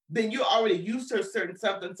 then you're already used to a certain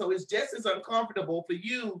something. So it's just as uncomfortable for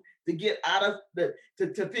you to get out of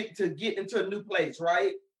to get into a new place,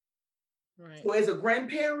 right? Right. So as a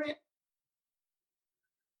grandparent,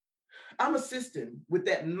 I'm assisting with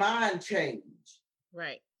that mind change.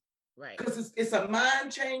 Right. Because it's a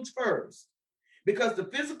mind change first. Because the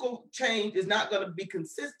physical change is not going to be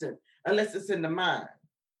consistent unless it's in the mind.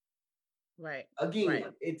 Right. Again,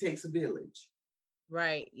 it takes a village.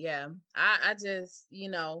 Right. Yeah. I just,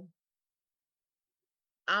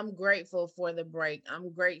 I'm grateful for the break.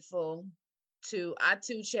 I'm grateful I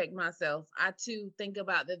too check myself. I too think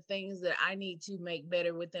about the things that I need to make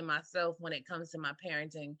better within myself when it comes to my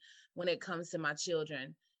parenting, when it comes to my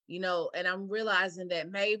children, and I'm realizing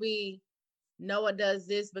that maybe Noah does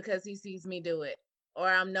this because he sees me do it. Or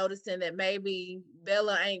I'm noticing that maybe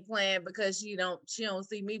Bella ain't playing because she don't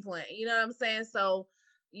see me playing. You know what I'm saying? So,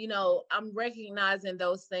 I'm recognizing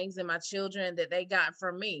those things in my children that they got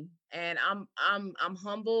from me. And I'm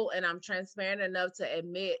humble and I'm transparent enough to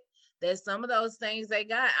admit that some of those things they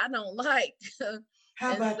got, I don't like.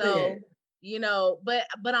 How about that?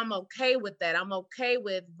 But I'm okay with that. I'm okay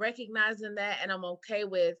with recognizing that, and I'm okay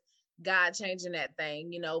with God changing that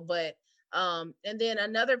thing, but and then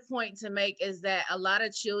another point to make is that a lot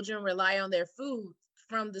of children rely on their food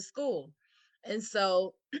from the school. And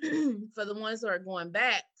so for the ones who are going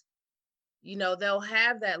back, they'll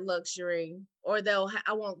have that luxury, or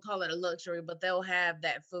I won't call it a luxury, but they'll have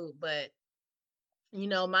that food. But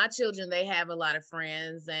my children, they have a lot of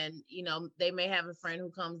friends, and they may have a friend who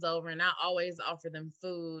comes over, and I always offer them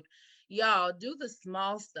food. Y'all do the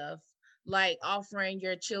small stuff, like offering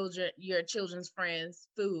your children's friends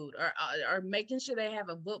food, or making sure they have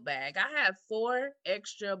a book bag. I have 4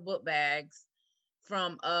 extra book bags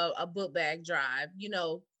from a book bag drive.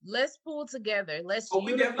 Let's pull together. Let's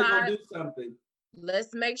we definitely gonna do something.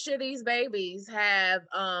 Let's make sure these babies have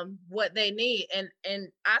what they need. And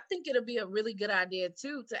I think it'll be a really good idea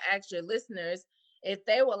too to ask your listeners if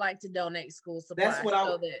they would like to donate school supplies. That's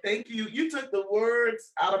what thank you. You took the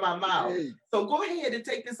words out of my mouth. So go ahead and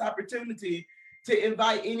take this opportunity to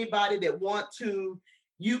invite anybody that want to.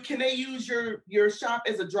 Can they use your shop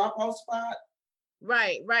as a drop off spot?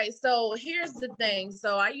 Right, right. So here's the thing.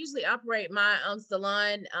 So I usually operate my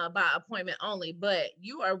salon by appointment only, but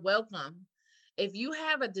you are welcome. If you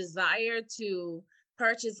have a desire to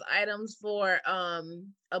purchase items for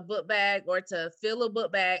a book bag or to fill a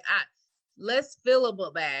book bag, let's fill a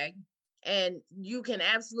book bag and you can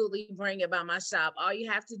absolutely bring it by my shop. All you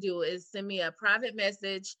have to do is send me a private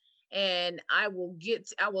message and I will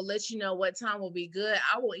let you know what time will be good.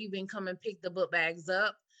 I will even come and pick the book bags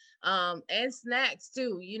up and snacks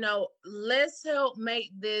too. Let's help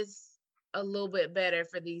make this a little bit better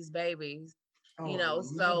for these babies. Oh, love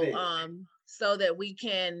So it. so that we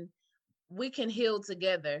can heal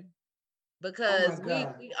together, Oh my because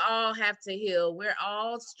God. we all have to heal. We're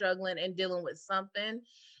all struggling and dealing with something,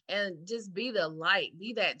 and just be the light,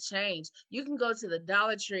 be that change. You can go to the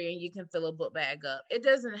Dollar Tree and you can fill a book bag up. It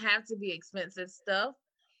doesn't have to be expensive stuff.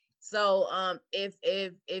 So if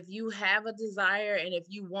you have a desire and if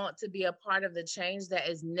you want to be a part of the change that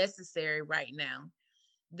is necessary right now,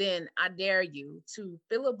 then I dare you to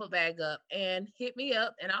fill a book bag up and hit me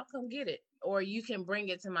up and I'll come get it. Or you can bring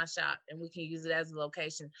it to my shop and we can use it as a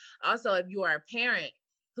location. Also, if you are a parent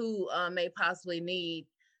who may possibly need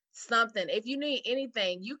something, if you need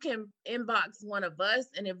anything, you can inbox one of us.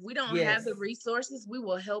 And if we don't have the Yes. resources, we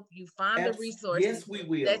will help you find the resources Yes, we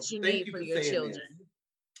will. that you Thank need you for for your saying this. children.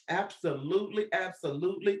 Absolutely,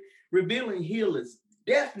 absolutely. Revealing Heal is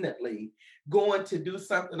definitely going to do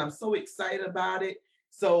something. I'm so excited about it.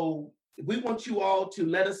 So we want you all to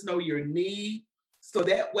let us know your need. So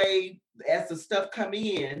that way, as the stuff come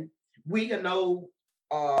in, we can know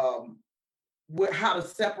um, how to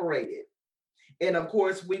separate it. And of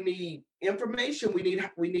course, we need information. We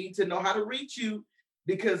need to know how to reach you,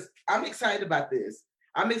 because I'm excited about this.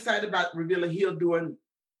 I'm excited about Revealing Heal doing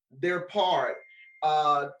their part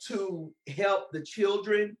to help the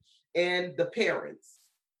children and the parents.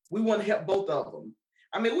 We want to help both of them.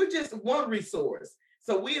 I mean, we're just one resource.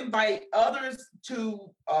 So we invite others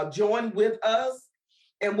to join with us.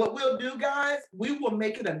 And what we'll do, guys, we will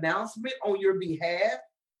make an announcement on your behalf.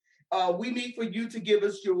 We need for you to give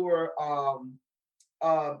us your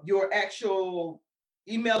actual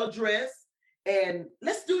email address, and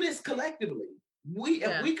let's do this collectively.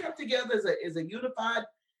 If we come together as a unified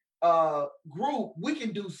group, we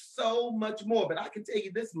can do so much more. But I can tell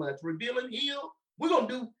you this much: Revealing Heal, we're gonna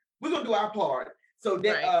do our part. So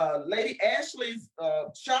that Lady Ashley's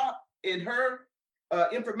shop and her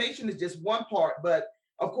information is just one part. But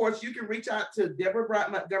of course, you can reach out to Deborah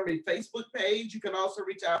Bryant Montgomery Facebook page. You can also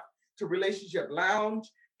reach out to Relationship Lounge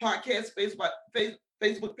podcast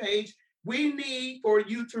Facebook page. We need for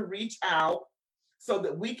you to reach out so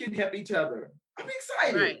that we can help each other. I'm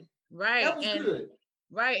excited. Right. That was good.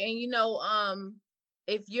 Right. And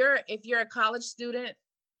if you're a college student,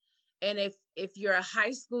 and if you're a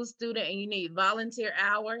high school student and you need volunteer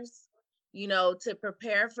hours, to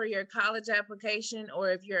prepare for your college application,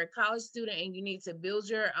 or if you're a college student and you need to build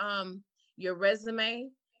your resume,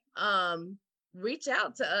 reach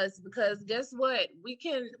out to us, because guess what? We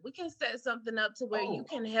can set something up to where you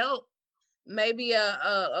can help maybe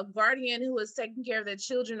a guardian who is taking care of their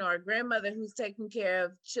children, or a grandmother who's taking care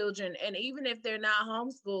of children. And even if they're not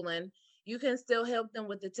homeschooling, you can still help them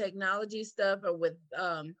with the technology stuff, or with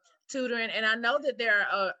tutoring. And I know that there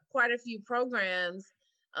are quite a few programs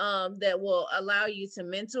that will allow you to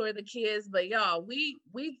mentor the kids. But y'all,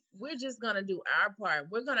 we're just gonna do our part.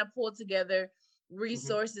 We're gonna pull together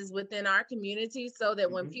resources within our community so that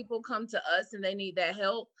when people come to us and they need that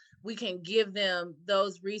help, we can give them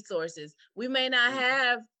those resources. We may not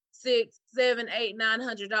have $600, $700, $800,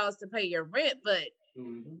 $900 to pay your rent, but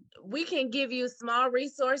we can give you small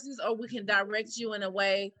resources, or we can direct you in a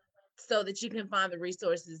way so that you can find the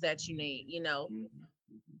resources that you need.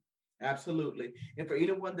 Absolutely. And for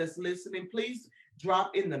anyone that's listening, please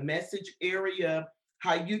drop in the message area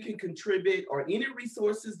how you can contribute, or any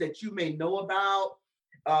resources that you may know about.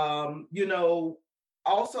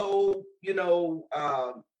 Also,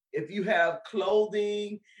 if you have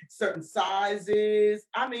clothing, certain sizes,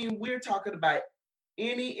 I mean, we're talking about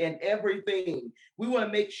any and everything. We want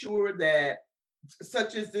to make sure that,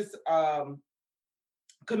 such as this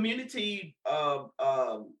community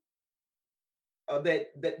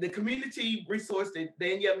that the community resource that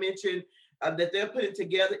Danielle mentioned, that they're putting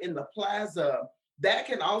together in the plaza, that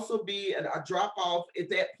can also be a drop off at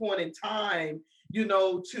that point in time,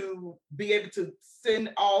 to be able to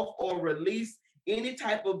send off or release any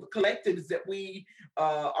type of collectives that we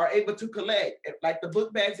are able to collect, like the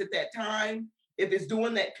book bags at that time. If it's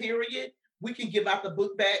during that period, we can give out the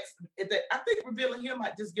book bags. I think Revealing Heal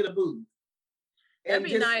might just get a booth. That'd and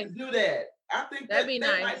be just nice. do that. I think That'd that be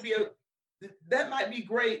that might nice. be a that might be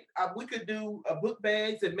great. We could do book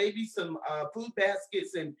bags and maybe some food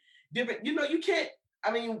baskets and different. You know, you can't.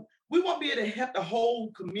 I mean, we won't be able to help the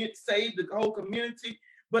whole community, save the whole community.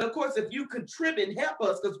 But of course, if you contribute and help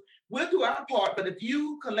us, because we'll do our part. But if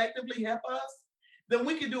you collectively help us, then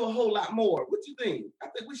we can do a whole lot more. What you think? I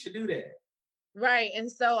think we should do that. Right.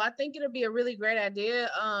 And so I think it'll be a really great idea.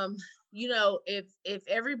 If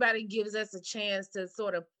everybody gives us a chance to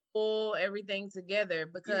sort of pull everything together, Yeah.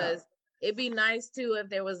 because it'd be nice too if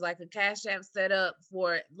there was like a cash app set up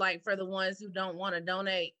for the ones who don't want to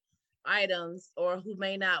donate items or who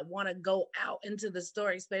may not want to go out into the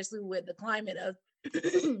store, especially with the climate of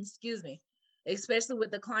excuse me, especially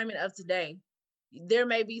with the climate of today. There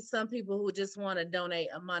may be some people who just want to donate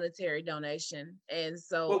a monetary donation. And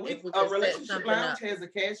so Well, if we we a could set relationship something lounge up, has a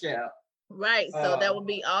cash out. right. So that Uh, would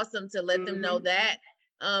be awesome to let them know mhm. that.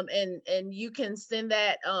 And you can send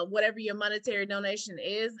that whatever your monetary donation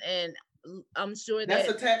is, and I'm sure That's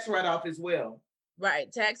that a tax write-off as well.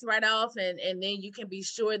 right, tax write-off, and then you can be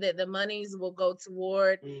sure that the monies will go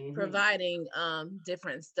toward Mhm. providing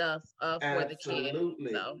different stuff for the kids.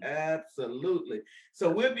 Absolutely, So absolutely.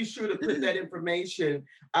 So we'll be sure to put that information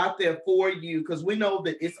out there for you because we know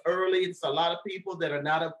that it's early. It's a lot of people that are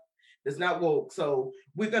not that's not woke. So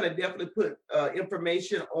we're gonna definitely put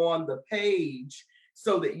information on the page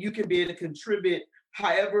so that you can be able to contribute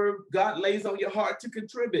however God lays on your heart to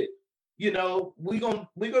contribute. You know, we're gonna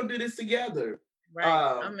do this together. right,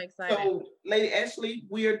 I'm excited. So, Lady Ashley,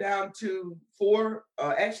 we are down to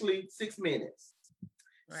actually 6 minutes.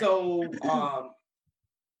 Right. So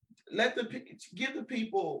give the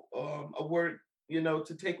people a word,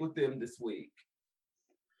 to take with them this week.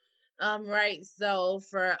 Right. So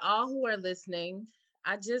for all who are listening,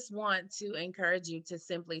 I just want to encourage you to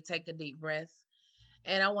simply take a deep breath.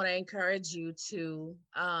 And I want to encourage you to,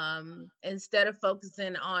 instead of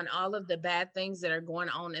focusing on all of the bad things that are going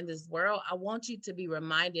on in this world, I want you to be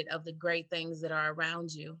reminded of the great things that are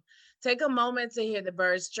around you. Take a moment to hear the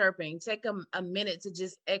birds chirping. Take a minute to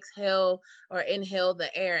just exhale or inhale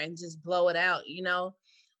the air and just blow it out.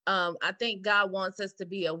 I think God wants us to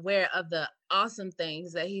be aware of the awesome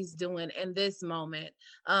things that He's doing in this moment,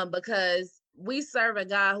 because we serve a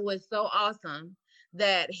God who is so awesome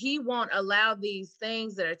that He won't allow these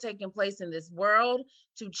things that are taking place in this world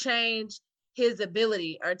to change His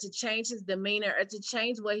ability or to change His demeanor or to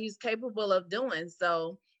change what He's capable of doing.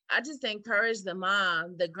 So I just encourage the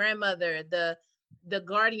mom, the grandmother, the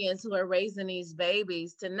guardians who are raising these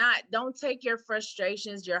babies to don't take your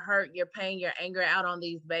frustrations, your hurt, your pain, your anger out on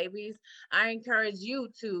these babies. I encourage you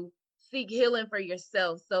to seek healing for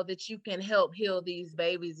yourself so that you can help heal these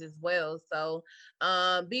babies as well. So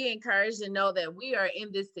be encouraged and know that we are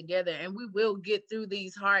in this together and we will get through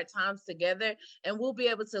these hard times together, and we'll be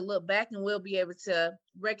able to look back and we'll be able to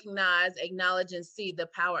recognize, acknowledge, and see the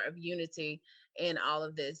power of unity in all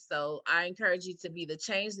of this. So I encourage you to be the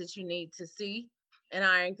change that you need to see, and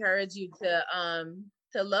I encourage you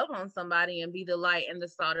to love on somebody and be the light and the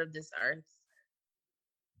salt of this earth.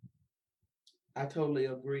 I totally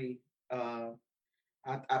agree. Uh,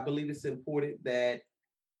 I believe it's important that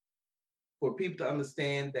for people to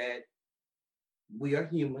understand that we are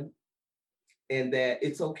human and that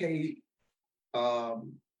it's okay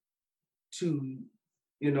um, to,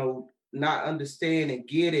 not understand and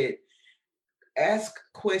get it. Ask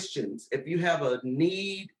questions. If you have a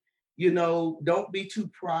need, don't be too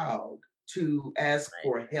proud to ask Right.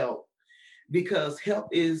 for help because help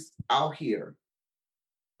is out here.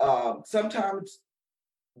 Sometimes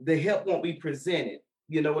the help won't be presented.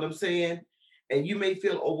 You know what I'm saying? And you may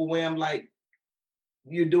feel overwhelmed like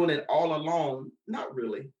you're doing it all alone. Not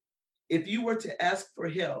really. If you were to ask for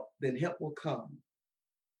help, then help will come.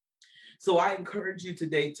 So I encourage you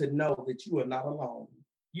today to know that you are not alone.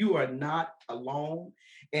 You are not alone.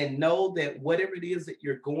 And know that whatever it is that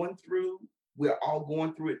you're going through, we're all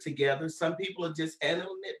going through it together. Some people are just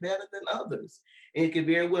handling it better than others. And it could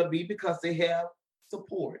very well be because they have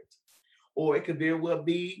support, or it could very well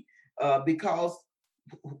be because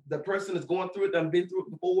the person is going through it, they've been through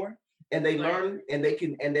it before, and they Right. learn and they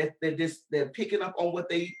can, and they're picking up on what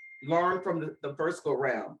they learned from the first go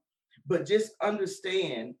round. But just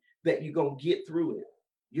understand that you're gonna get through it.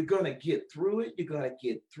 You're gonna get through it. You're gonna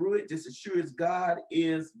get through it. Just as sure as God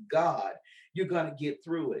is God, you're gonna get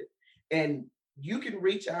through it. And you can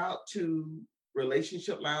reach out to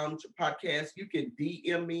Relationship Lounge podcast. You can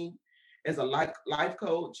DM me as a life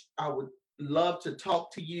coach. I would love to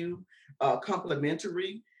talk to you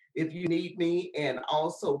complimentary if you need me, and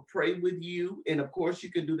also pray with you. And of course,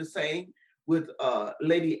 you can do the same with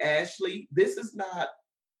Lady Ashley. This is not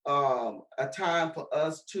a time for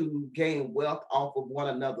us to gain wealth off of one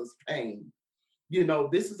another's pain. You know,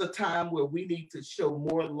 this is a time where we need to show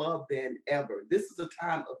more love than ever. This is a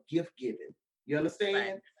time of gift giving. You Right.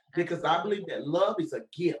 understand? Because I Absolutely. believe that love is a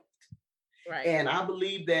gift. Right. And I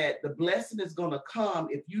believe that the blessing is going to come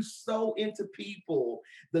if you sow into people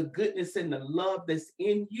the goodness and the love that's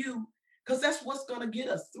in you, because that's what's going to get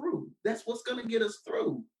us through. That's what's going to get us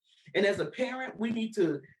through. And as a parent, we need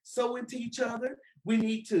to sow into each other. We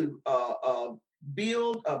need to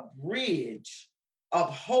build a bridge of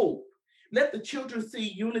hope. Let the children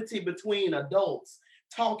see unity between adults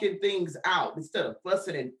talking things out instead of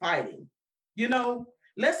fussing and fighting. You know,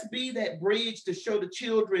 let's be that bridge to show the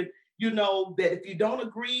children, you know, that if you don't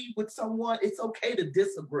agree with someone, it's okay to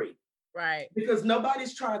disagree, Right. because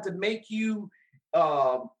nobody's trying to make you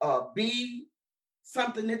be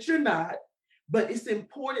something that you're not. But it's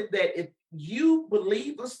important that if you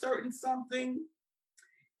believe a certain something,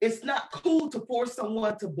 it's not cool to force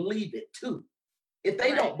someone to believe it too. If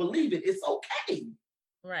they Right. don't believe it, it's okay,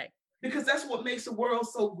 Right. because that's what makes the world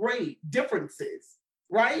so great. Differences,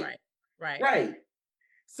 right? Right. Right. Right.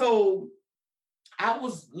 So I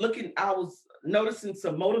was noticing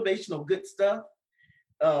some motivational good stuff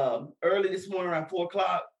early this morning around 4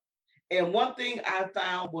 o'clock. And one thing I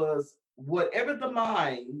found was whatever the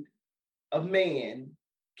mind of man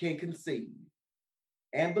can conceive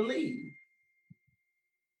and believe,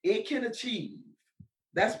 it can achieve.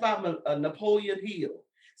 That's by Napoleon Hill.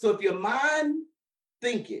 So if your mind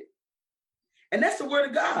think it, and that's the word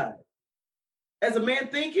of God. As a man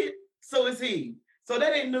think it, so is he. So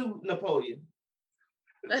that ain't new, Napoleon.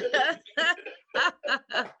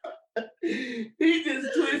 He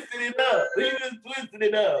just twisted it up. He just twisted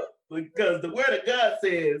it up because the word of God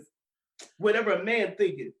says, whatever a man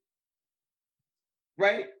thinketh,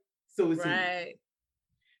 right? So is he. Right.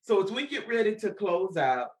 So as we get ready to close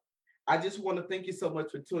out, I just want to thank you so much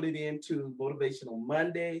for tuning in to Motivational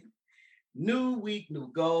Monday. New week,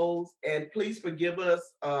 new goals. And please forgive us.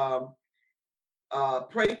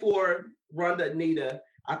 Pray for Rhonda Anita.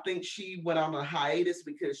 I think she went on a hiatus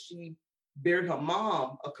because she buried her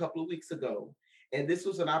mom a couple of weeks ago. And this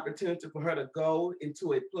was an opportunity for her to go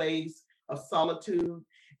into a place of solitude.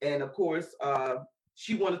 And of course,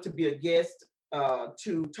 she wanted to be a guest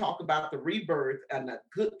to talk about the rebirth and the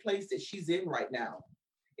good place that she's in right now.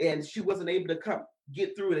 And she wasn't able to come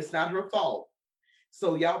get through it. It's not her fault.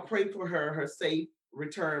 So y'all pray for her safe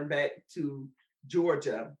return back to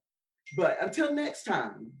Georgia. But until next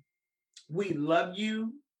time, we love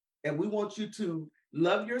you and we want you to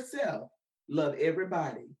love yourself, love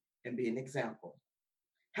everybody, and be an example.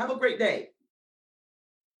 Have a great day.